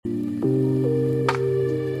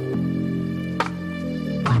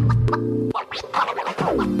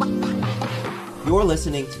You're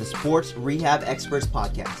listening to the Sports Rehab Experts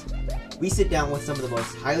Podcast. We sit down with some of the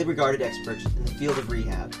most highly regarded experts in the field of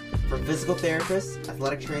rehab, from physical therapists,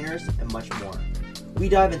 athletic trainers, and much more. We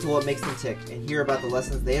dive into what makes them tick and hear about the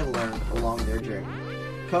lessons they have learned along their journey.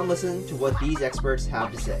 Come listen to what these experts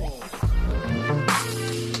have to say.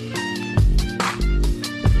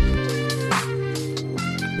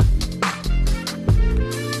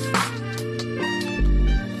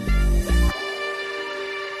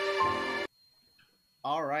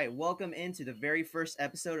 All right, welcome into the very first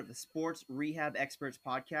episode of the Sports Rehab Experts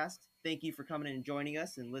Podcast. Thank you for coming in and joining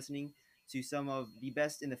us and listening to some of the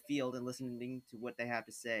best in the field and listening to what they have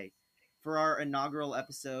to say. For our inaugural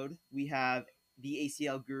episode, we have the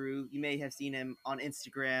ACL guru. You may have seen him on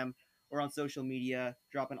Instagram or on social media,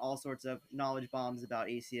 dropping all sorts of knowledge bombs about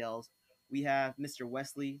ACLs. We have Mr.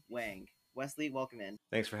 Wesley Wang. Wesley, welcome in.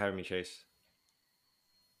 Thanks for having me, Chase.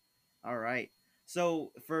 All right.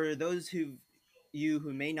 So for those who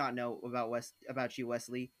may not know about you,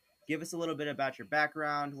 Wesley, give us a little bit about your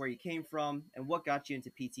background, where you came from, and what got you into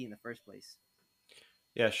PT in the first place.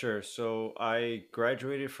 Yeah, sure. So I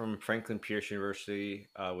graduated from Franklin Pierce University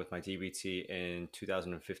with my DBT in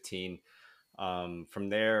 2015. From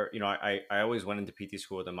there, I always went into PT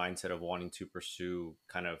school with the mindset of wanting to pursue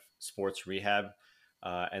kind of sports rehab.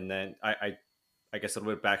 And then I guess a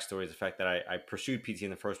little bit of backstory is the fact that I pursued PT in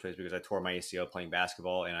the first place because I tore my ACL playing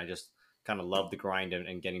basketball, and I just kind of loved the grind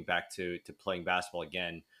and getting back to playing basketball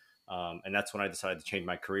again. And that's when I decided to change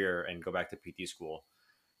my career and go back to PT school.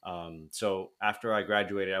 So after I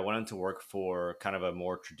graduated, I went on to work for kind of a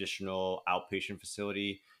more traditional outpatient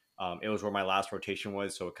facility. It was where my last rotation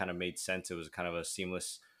was, so it kind of made sense. It was kind of a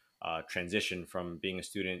seamless transition from being a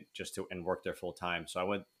student and work there full time. So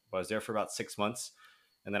I was there for about 6 months,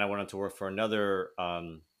 and then I went on to work for another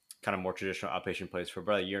kind of more traditional outpatient place for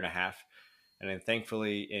about a year and a half. And then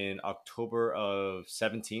thankfully in October of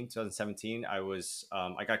 2017,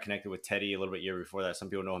 I got connected with Teddy a little bit year before that.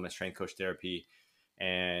 Some people know him as Strength Coach Therapy.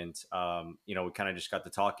 And, we kind of just got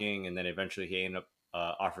to talking, and then eventually he ended up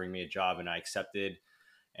offering me a job, and I accepted.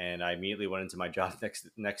 And I immediately went into my job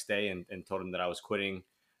next day and told him that I was quitting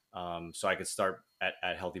so I could start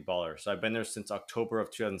at Healthy Baller. So I've been there since October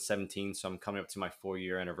of 2017. So I'm coming up to my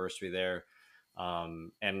 4-year anniversary there.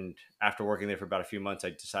 And after working there for about a few months, I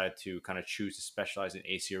decided to kind of choose to specialize in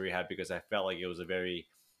ACL rehab because I felt like it was a very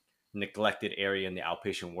neglected area in the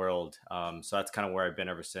outpatient world. So that's kind of where I've been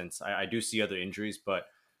ever since. I do see other injuries, but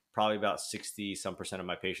probably about 60 some percent of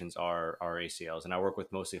my patients are ACLs, and I work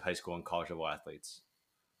with mostly high school and college level athletes.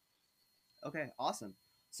 Okay, awesome.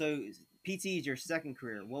 So PT is your second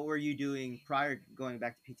career. What were you doing prior to going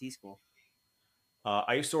back to PT school?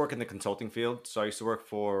 I used to work in the consulting field. So I used to work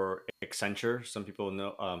for Accenture. Some people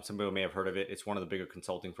know, some people may have heard of it. It's one of the bigger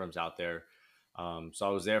consulting firms out there. So I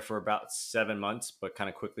was there for about 7 months, but kind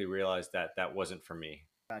of quickly realized that that wasn't for me.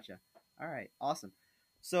 Gotcha. All right, awesome.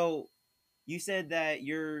 So you said that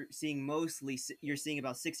you're seeing about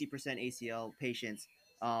 60% ACL patients.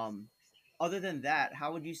 Um, Other than that,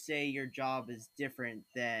 how would you say your job is different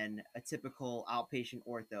than a typical outpatient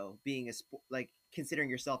ortho, being considering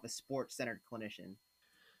yourself a sports centered clinician?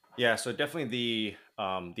 Yeah, so definitely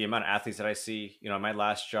the amount of athletes that I see, my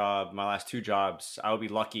last two jobs, I would be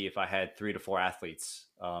lucky if I had 3 to 4 athletes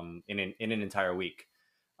in an entire week.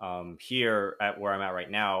 Here at where I'm at right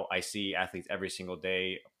now, I see athletes every single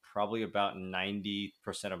day. Probably about 90%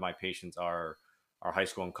 of my patients are high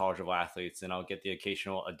school and college level athletes, and I'll get the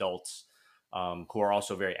occasional adults who are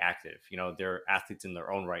also very active. They're athletes in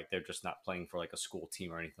their own right. They're just not playing for like a school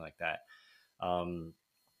team or anything like that. Um,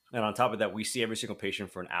 and on top of that, we see every single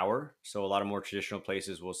patient for an hour. So a lot of more traditional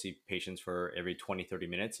places will see patients for every 20, 30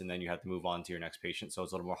 minutes, and then you have to move on to your next patient. So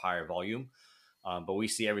it's a little more higher volume. But we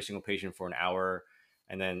see every single patient for an hour.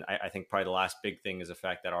 And then I think probably the last big thing is the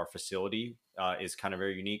fact that our facility is kind of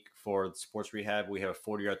very unique for sports rehab. We have a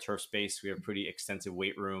 40-yard turf space. We have a pretty extensive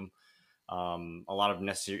weight room, a lot of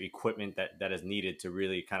necessary equipment that is needed to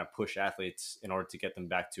really kind of push athletes in order to get them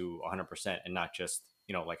back to 100% and not just,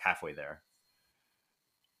 like halfway there.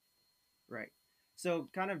 Right. So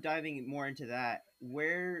kind of diving more into that,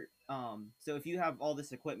 so if you have all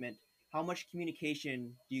this equipment, how much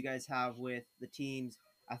communication do you guys have with the team's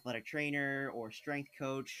athletic trainer or strength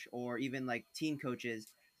coach or even like team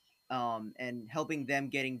coaches, and helping them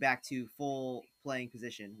getting back to full playing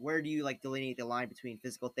position? Where do you like delineate the line between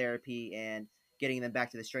physical therapy and getting them back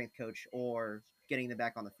to the strength coach or getting them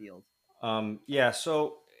back on the field? Yeah,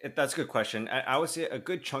 so that's a good question. I would say a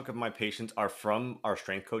good chunk of my patients are from our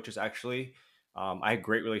strength coaches, actually. I have a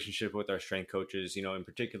great relationship with our strength coaches. In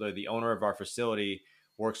particular, the owner of our facility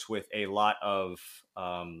works with a lot of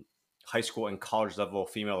high school and college level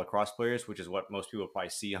female lacrosse players, which is what most people probably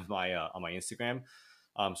see on my Instagram.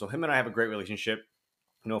 So him and I have a great relationship.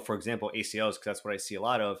 For example, ACLs, because that's what I see a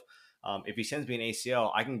lot of. If he sends me an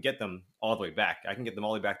ACL, I can get them all the way back. I can get them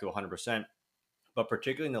all the way back to 100%. But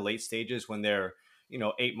particularly in the late stages when they're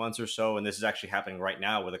 8 months or so, and this is actually happening right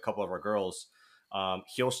now with a couple of our girls,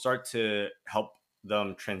 he'll start to help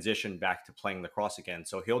them transition back to playing lacrosse again.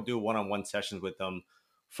 So he'll do one-on-one sessions with them,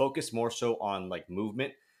 focus more so on like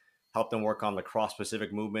movement, help them work on lacrosse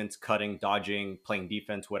specific movements, cutting, dodging, playing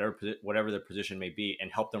defense, whatever their position may be,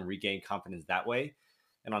 and help them regain confidence that way.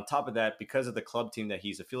 And on top of that, because of the club team that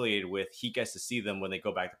he's affiliated with, he gets to see them when they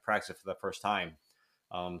go back to practice for the first time.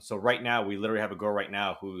 So right now, we literally have a girl right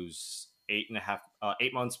now who's 8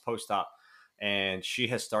 months post-op, and she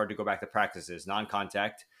has started to go back to practices,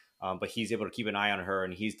 non-contact, but he's able to keep an eye on her,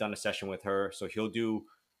 and he's done a session with her. So he'll do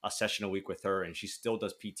a session a week with her, and she still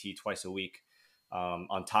does PT twice a week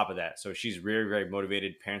on top of that. So she's very, very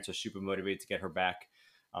motivated. Parents are super motivated to get her back,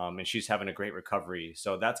 and she's having a great recovery.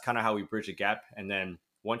 So that's kind of how we bridge the gap. And then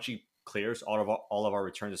once she clears all of our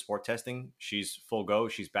return to sport testing, she's full go.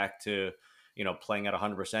 She's back to playing at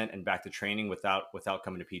 100% and back to training without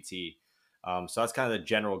coming to PT. So that's kind of the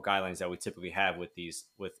general guidelines that we typically have with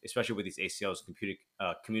especially with these ACLs,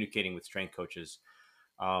 communicating with strength coaches.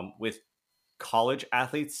 With college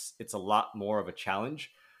athletes, it's a lot more of a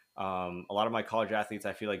challenge. A lot of my college athletes,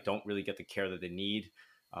 I feel like, don't really get the care that they need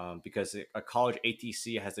because a college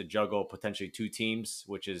ATC has to juggle potentially two teams,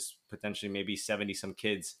 which is potentially maybe 70 some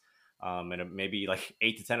kids, and maybe like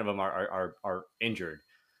 8 to 10 of them are injured.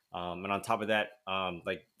 And on top of that,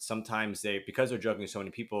 like sometimes because they're juggling so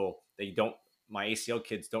many people, my ACL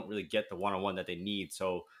kids don't really get the one-on-one that they need.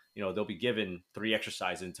 So, they'll be given 3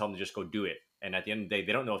 exercises and tell them to just go do it. And at the end of the day,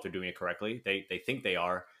 they don't know if they're doing it correctly. They think they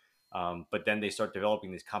are. But then they start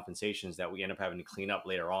developing these compensations that we end up having to clean up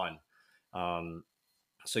later on.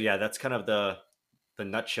 So yeah, that's kind of the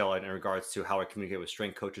nutshell in regards to how I communicate with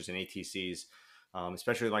strength coaches and ATCs,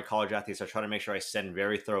 especially with my college athletes. I try to make sure I send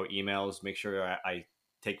very thorough emails, make sure I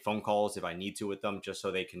take phone calls if I need to with them, just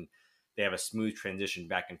so they have a smooth transition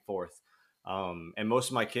back and forth. And most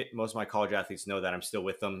of my college athletes know that I'm still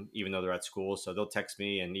with them, even though they're at school. So they'll text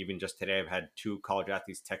me, and even just today, I've had 2 college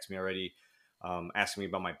athletes text me already, asking me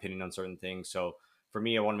about my opinion on certain things. So for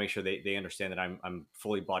me, I want to make sure they understand that I'm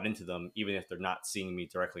fully bought into them, even if they're not seeing me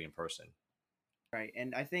directly in person. Right.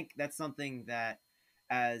 And I think that's something that,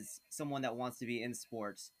 as someone that wants to be in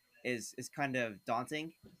sports, is kind of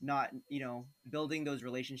daunting. Not, building those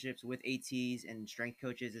relationships with ATs and strength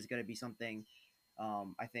coaches is going to be something,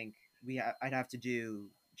 I think I'd have to do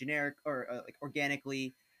generic or like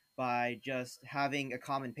organically, by just having a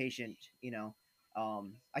common patient.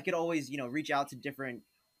 I could always, reach out to different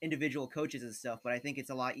individual coaches and stuff, but I think it's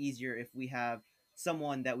a lot easier if we have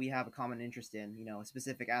someone that we have a common interest in, a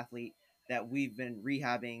specific athlete that we've been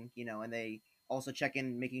rehabbing, and they also check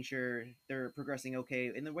in, making sure they're progressing okay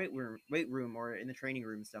in the weight room or in the training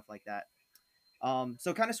room and stuff like that.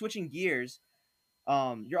 So kind of switching gears,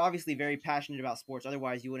 you're obviously very passionate about sports,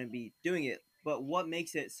 otherwise you wouldn't be doing it. But what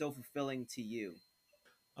makes it so fulfilling to you?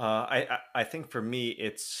 I think for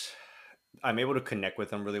me, I'm able to connect with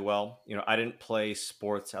them really well. I didn't play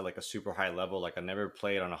sports at like a super high level. Like I never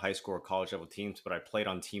played on a high school or college level teams, but I played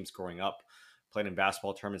on teams growing up. Played in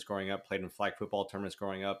basketball tournaments growing up. Played in flag football tournaments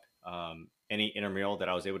growing up. Any intramural that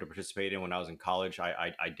I was able to participate in when I was in college,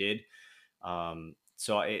 I did.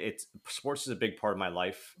 So it's sports is a big part of my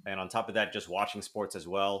life, and on top of that, just watching sports as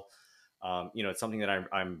well. It's something that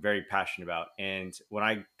I'm very passionate about. And when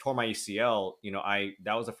I tore my ACL,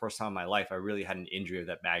 that was the first time in my life I really had an injury of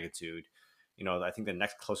that magnitude. I think the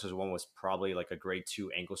next closest one was probably like a grade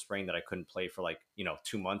 2 ankle sprain that I couldn't play for like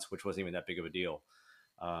 2 months, which wasn't even that big of a deal.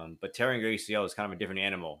 But tearing your ACL is kind of a different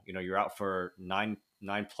animal. You're out for nine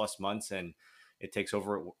plus months, and it takes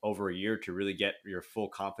over a year to really get your full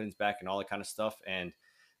confidence back and all that kind of stuff. And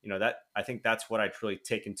that I think that's what I truly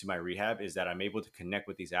take into my rehab, is that I'm able to connect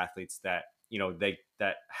with these athletes that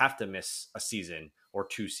that have to miss a season or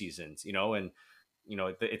 2 seasons, and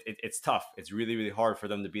it's tough. It's really, really hard for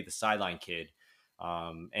them to be the sideline kid.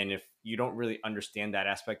 And if you don't really understand that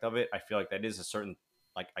aspect of it, I feel like that is a certain,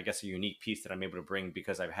 like, I guess, a unique piece that I'm able to bring,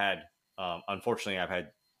 because unfortunately, I've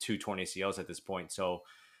had 2 torn ACLs at this point. So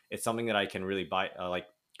it's something that I can really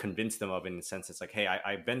convince them of, in the sense it's like, hey,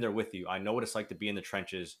 I've been there with you. I know what it's like to be in the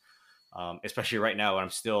trenches, especially right now when I'm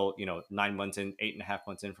still, 9 months in, 8.5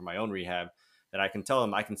 months in for my own rehab, that I can tell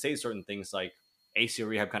them, I can say certain things like ACL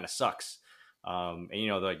rehab kind of sucks. And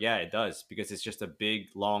they're like, yeah, it does, because it's just a big,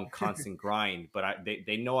 long, constant grind. But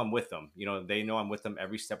they know I'm with them. They know I'm with them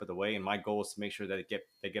every step of the way. And my goal is to make sure that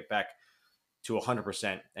they get back to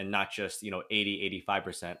 100% and not just 80,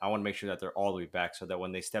 85%. I want to make sure that they're all the way back so that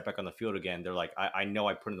when they step back on the field again, they're like, I know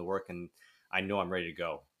I put in the work and I know I'm ready to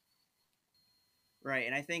go. Right.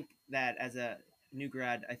 And I think that as a new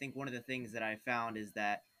grad, I think one of the things that I found is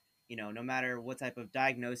that, no matter what type of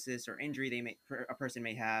diagnosis or injury a person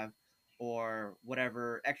may have, or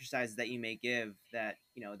whatever exercises that you may give, that,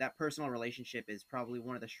 that personal relationship is probably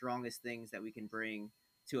one of the strongest things that we can bring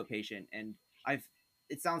to a patient. And I've,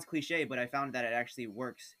 it sounds cliche, but I found that it actually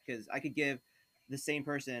works because I could give the same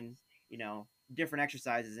person, different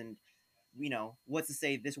exercises, and what's to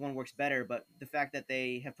say this one works better, but the fact that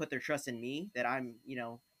they have put their trust in me, that I'm,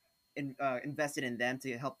 invested in them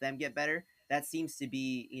to help them get better, that seems to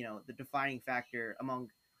be, the defining factor among,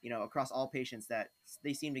 across all patients, that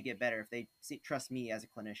they seem to get better if they trust me as a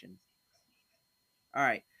clinician. All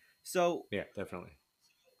right. So, Yeah, definitely.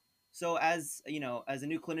 as, as a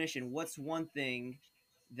new clinician, what's one thing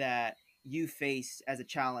that you faced as a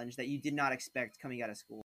challenge that you did not expect coming out of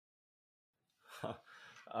school?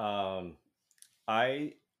 um,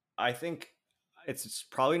 I I think it's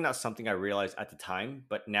probably not something I realized at the time,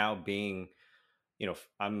 but now being,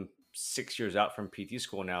 I'm 6 years out from PT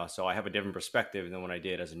school now, so I have a different perspective than when I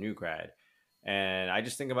did as a new grad. And I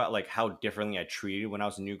just think about like how differently I treated when I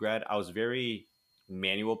was a new grad. I was very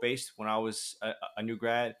manual based when I was a new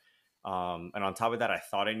grad. And on top of that, I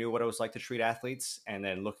thought I knew what it was like to treat athletes. And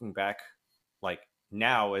then looking back, like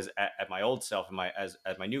now as at my old self and my as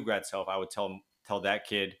my new grad self, I would tell that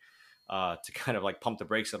kid to kind of like pump the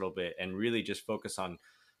brakes a little bit and really just focus on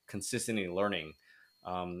consistently learning.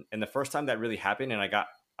 And the first time that really happened, and I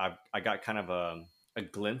got kind of a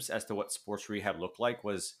glimpse as to what sports rehab looked like,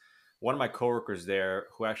 was one of my coworkers there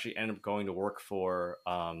who actually ended up going to work for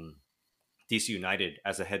DC United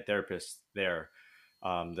as a head therapist there,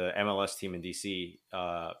 the MLS team in DC.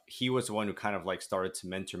 He was the one who kind of like started to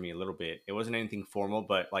mentor me a little bit. It wasn't anything formal,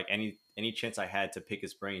 but like any chance I had to pick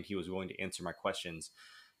his brain, he was willing to answer my questions.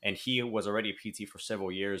 And he was already a PT for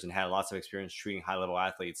several years and had lots of experience treating high level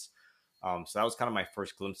athletes. So that was kind of my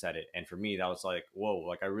first glimpse at it. And for me, that was like, whoa,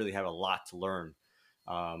 like I really have a lot to learn.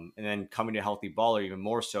 And then coming to Healthy Baller, even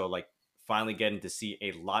more so, like finally getting to see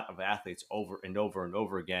a lot of athletes over and over and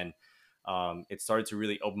over again. It started to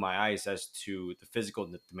really open my eyes as to the physical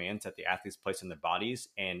demands that the athletes place on their bodies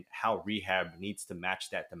and how rehab needs to match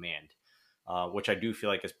that demand, which I do feel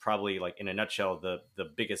like is probably like in a nutshell the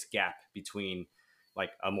biggest gap between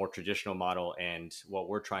like a more traditional model and what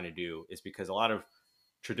we're trying to do, is because a lot of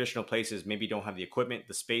traditional places maybe don't have the equipment,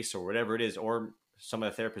 the space, or whatever it is, or some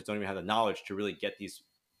of the therapists don't even have the knowledge to really get these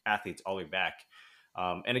athletes all the way back.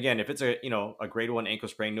 And again, if it's a grade one ankle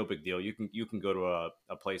sprain, no big deal. You can go to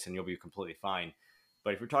a place and you'll be completely fine.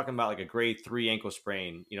 But if you're talking about like a grade three ankle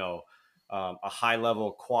sprain, a high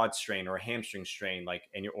level quad strain or a hamstring strain, like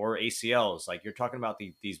or ACLs, like you're talking about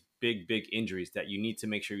these big injuries that you need to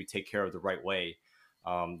make sure you take care of the right way.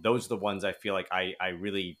 Those are the ones I feel like I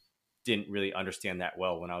really didn't really understand that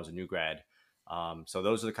well when I was a new grad. So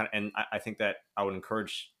those are the kind of, and I think that I would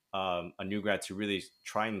encourage a new grad to really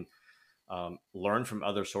try and learn from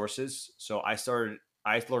other sources. So I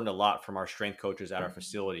learned a lot from our strength coaches at our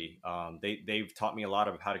facility. They've taught me a lot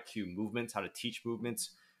of how to cue movements, how to teach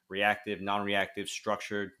movements, reactive, non-reactive,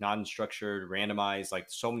 structured, non-structured, randomized, like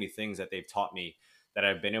so many things that they've taught me that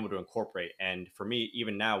I've been able to incorporate. And for me,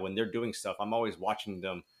 even now when they're doing stuff, I'm always watching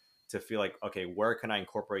them to feel like, okay, where can I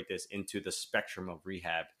incorporate this into the spectrum of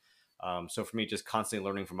rehab? So for me, just constantly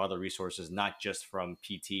learning from other resources, not just from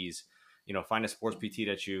PTs. Find a sports PT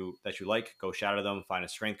that you like, go shadow them. Find a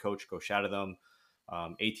strength coach, go shadow them.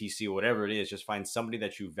 ATC, whatever it is, just find somebody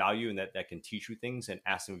that you value and that can teach you things, and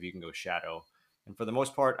ask them if you can go shadow. And for the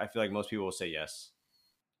most part, I feel like most people will say yes.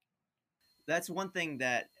 That's one thing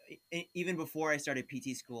that even before I started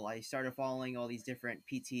PT school, I started following all these different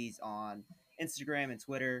PTs on Instagram and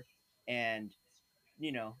Twitter, and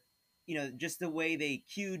you know, just the way they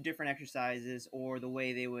cued different exercises or the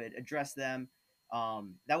way they would address them.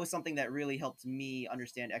 That was something that really helped me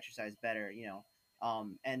understand exercise better.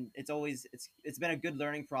 And it's been a good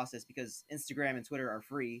learning process because Instagram and Twitter are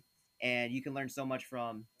free, and you can learn so much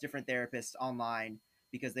from different therapists online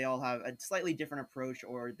because they all have a slightly different approach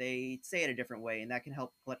or they say it a different way, and that can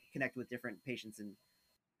help connect with different patients. And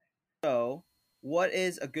so, what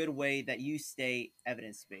is a good way that you stay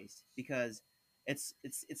evidence based? Because it's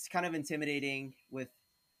kind of intimidating with,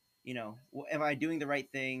 am I doing the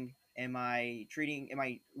right thing? Am I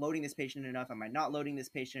loading this patient enough? Am I not loading this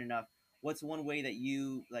patient enough? What's one way that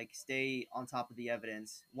you like stay on top of the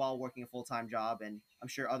evidence while working a full-time job and I'm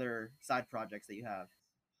sure other side projects that you have?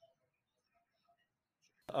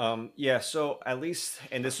 Yeah, so at least,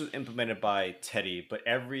 and this was implemented by Teddy, but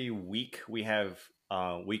every week we have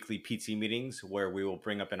weekly PT meetings where we will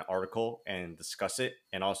bring up an article and discuss it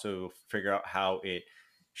and also figure out how it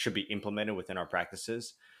should be implemented within our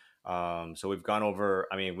practices. So we've gone over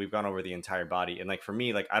the entire body. And like for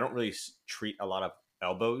me, like I don't really treat a lot of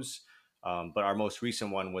elbows, but our most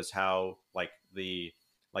recent one was how like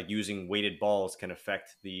using weighted balls can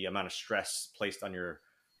affect the amount of stress placed on your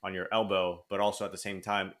elbow, but also at the same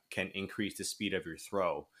time can increase the speed of your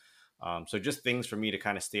throw. So just things for me to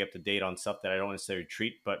kind of stay up to date on stuff that I don't necessarily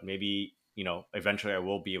treat, but maybe eventually I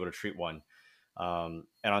will be able to treat one. And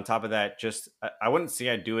on top of that, just I wouldn't say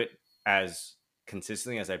I do it as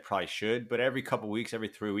consistently as I probably should, but every couple weeks, every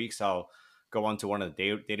 3 weeks, I'll go onto one of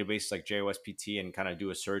the databases like JOSPT and kind of do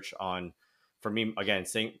a search on. For me, again,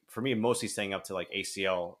 saying for me, mostly staying up to like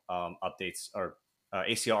ACL updates or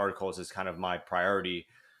ACL articles is kind of my priority.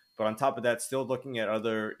 But on top of that, still looking at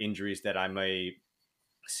other injuries that I may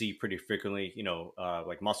see pretty frequently,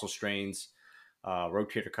 like muscle strains,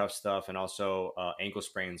 rotator cuff stuff, and also ankle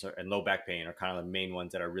sprains and low back pain are kind of the main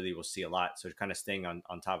ones that I really will see a lot. So kind of staying on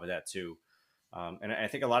top of that too. And I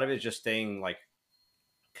think a lot of it is just staying like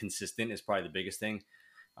consistent is probably the biggest thing.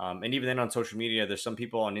 And even then on social media, there's some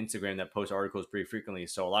people on Instagram that post articles pretty frequently.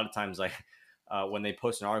 So a lot of times, like when they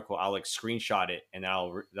post an article, I'll like screenshot it, and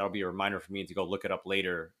that'll be a reminder for me to go look it up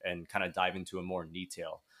later and kind of dive into it more in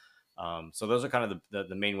detail. So those are kind of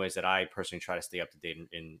the main ways that I personally try to stay up to date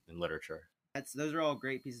in literature. Those are all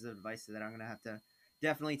great pieces of advice that I'm going to have to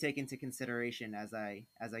definitely take into consideration as I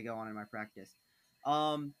go on in my practice.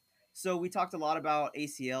 Um, so we talked a lot about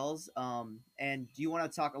ACLs, and do you want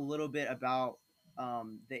to talk a little bit about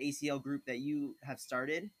the ACL group that you have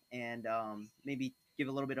started, and maybe give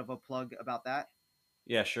a little bit of a plug about that?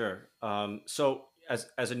 Yeah, sure. So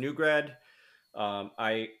as a new grad,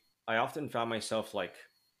 I often found myself like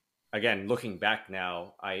again, looking back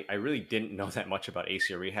now, I really didn't know that much about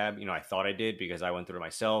ACL rehab. I thought I did because I went through it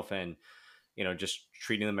myself and, just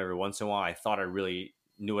treating them every once in a while. I thought I really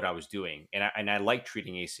knew what I was doing. And I like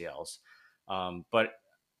treating ACLs. But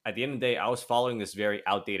at the end of the day, I was following this very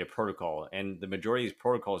outdated protocol. And the majority of these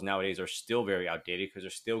protocols nowadays are still very outdated because they're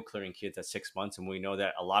still clearing kids at 6 months. And we know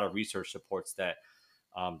that a lot of research supports that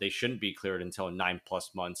they shouldn't be cleared until 9+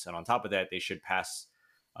 months. And on top of that, they should pass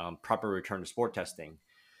proper return to sport testing.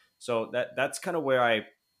 So that's kind of where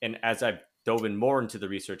and as I've dove in more into the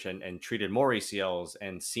research and treated more ACLs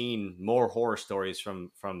and seen more horror stories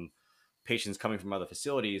from patients coming from other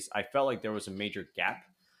facilities, I felt like there was a major gap.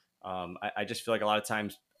 I just feel like a lot of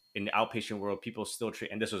times in the outpatient world, people still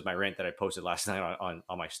treat, and this was my rant that I posted last night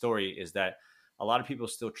on my story, is that a lot of people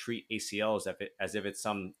still treat ACLs as if it's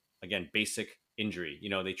some, again, basic injury.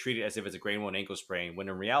 They treat it as if it's a grade 1 ankle sprain, when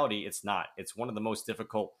in reality, it's not. It's one of the most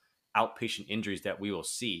difficult outpatient injuries that we will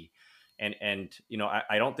see. And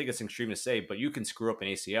I don't think it's extreme to say, but you can screw up an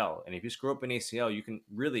ACL. And if you screw up an ACL, you can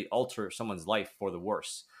really alter someone's life for the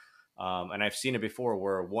worse. And I've seen it before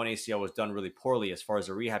where one ACL was done really poorly as far as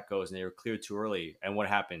the rehab goes, and they were cleared too early. And what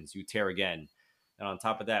happens? You tear again. And on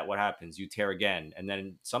top of that, what happens? You tear again. And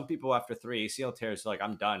then some people after 3 ACL tears are like,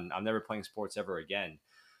 I'm done. I'm never playing sports ever again.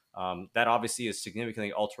 That obviously is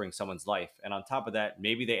significantly altering someone's life. And on top of that,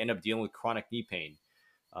 maybe they end up dealing with chronic knee pain.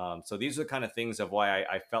 So these are the kind of things of why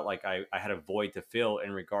I felt like I had a void to fill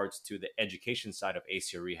in regards to the education side of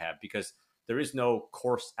ACL rehab, because there is no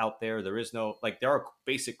course out there. There is no, like, there are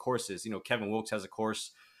basic courses. Kevin Wilkes has a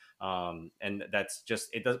course, and that's just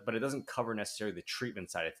it does, but it doesn't cover necessarily the treatment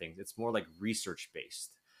side of things. It's more like research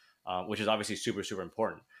based, which is obviously super super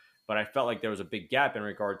important. But I felt like there was a big gap in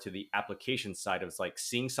regard to the application side of like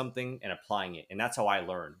seeing something and applying it, and that's how I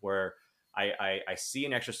learn. Where I see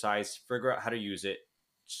an exercise, figure out how to use it,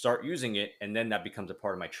 start using it, and then that becomes a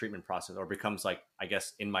part of my treatment process, or becomes, like, I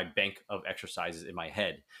guess, in my bank of exercises in my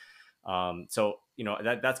head. So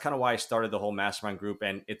that's kind of why I started the whole mastermind group.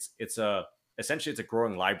 And it's a essentially it's a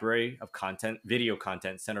growing library of content, video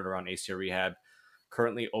content centered around ACL rehab.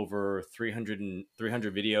 Currently over 300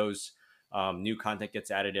 videos. New content gets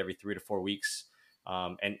added every 3 to 4 weeks.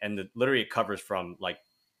 And literally it covers from like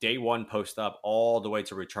day one post up all the way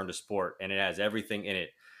to return to sport, and it has everything in it.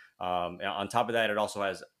 On top of that, it also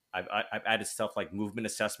has I've added stuff like movement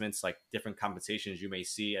assessments, like different compensations you may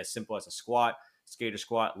see, as simple as a squat, skater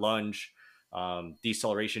squat, lunge,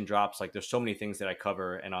 deceleration drops. Like, there's so many things that I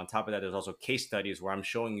cover. And on top of that, there's also case studies where I'm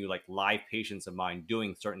showing you like live patients of mine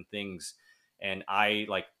doing certain things, and I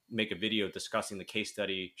like make a video discussing the case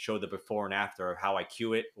study, show the before and after of how I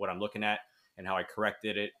cue it, what I'm looking at, and how I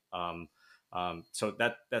corrected it. So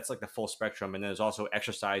that's like the full spectrum. And then there's also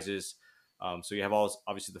exercises. So you have all,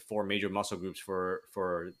 obviously, the four major muscle groups for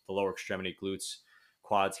the lower extremity: glutes,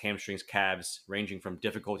 quads, hamstrings, calves, ranging from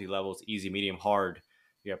difficulty levels, easy, medium, hard.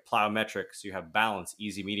 You have plyometrics, you have balance,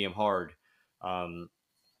 easy, medium, hard. Um,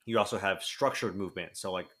 you also have structured movement,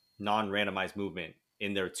 so like non-randomized movement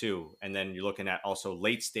in there too. And then you're looking at also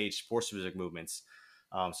late stage sports physique movements.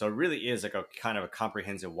 So it really is like a kind of a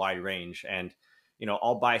comprehensive wide range. And,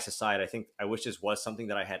 all bias aside, I think I wish this was something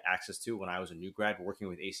that I had access to when I was a new grad working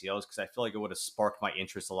with ACLs, because I feel like it would have sparked my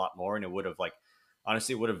interest a lot more. And it would have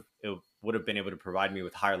honestly, it would have been able to provide me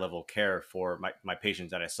with higher level of care for my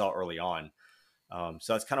patients that I saw early on.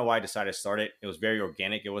 So that's kind of why I decided to start it. It was very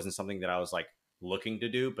organic. It wasn't something that I was like looking to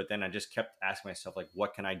do, but then I just kept asking myself, like,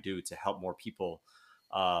 what can I do to help more people?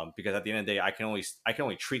 Because at the end of the day, I can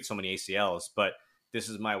only treat so many ACLs, but this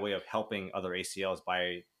is my way of helping other ACLs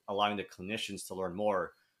by allowing the clinicians to learn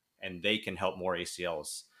more, and they can help more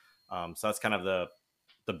ACLs. So that's kind of the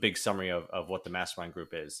big summary of what the mastermind group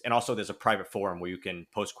is. And also there's a private forum where you can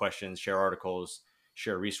post questions, share articles,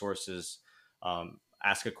 share resources,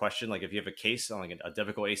 ask a question. Like if you have a case on like a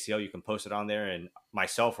difficult ACL, you can post it on there, and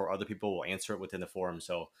myself or other people will answer it within the forum.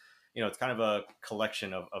 So, it's kind of a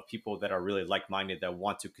collection of people that are really like-minded that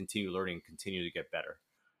want to continue learning, continue to get better.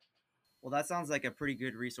 Well, that sounds like a pretty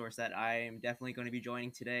good resource that I am definitely going to be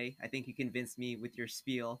joining today. I think you convinced me with your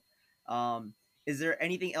spiel. Is there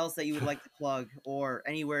anything else that you would like to plug, or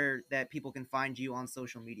anywhere that people can find you on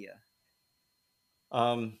social media?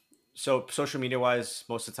 So social media wise,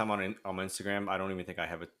 most of the time on Instagram. I don't even think I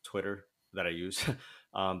have a Twitter that I use.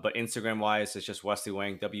 But Instagram wise, it's just Wesley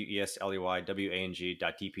Wang, WESLEY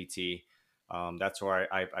WANG.DPT. That's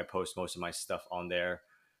where I post most of my stuff on there.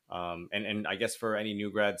 And I guess for any new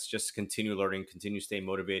grads, just continue learning, continue staying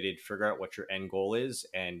motivated, figure out what your end goal is,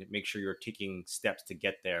 and make sure you're taking steps to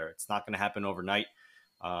get there. It's not going to happen overnight.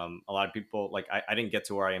 A lot of people, like I didn't get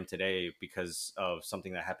to where I am today because of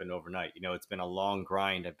something that happened overnight. It's been a long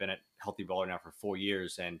grind. I've been at Healthy Baller now for 4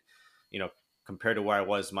 years, and compared to where I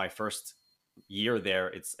was my first year there,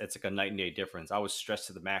 it's like a night and day difference. I was stressed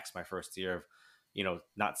to the max my first year of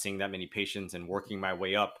not seeing that many patients and working my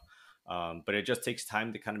way up. But it just takes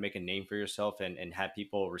time to kind of make a name for yourself and have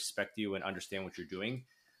people respect you and understand what you're doing.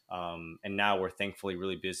 And now we're thankfully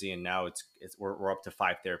really busy, and now we're up to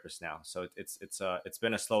 5 therapists now. So it's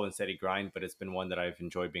been a slow and steady grind, but it's been one that I've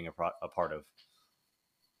enjoyed being a part of.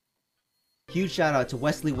 Huge shout out to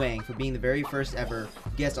Wesley Wang for being the very first ever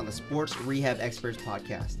guest on the Sports Rehab Experts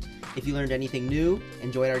podcast. If you learned anything new,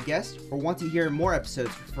 enjoyed our guest, or want to hear more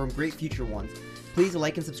episodes from great future ones, please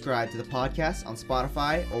like and subscribe to the podcast on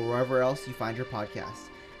Spotify or wherever else you find your podcasts.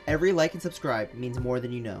 Every like and subscribe means more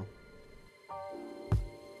than you know.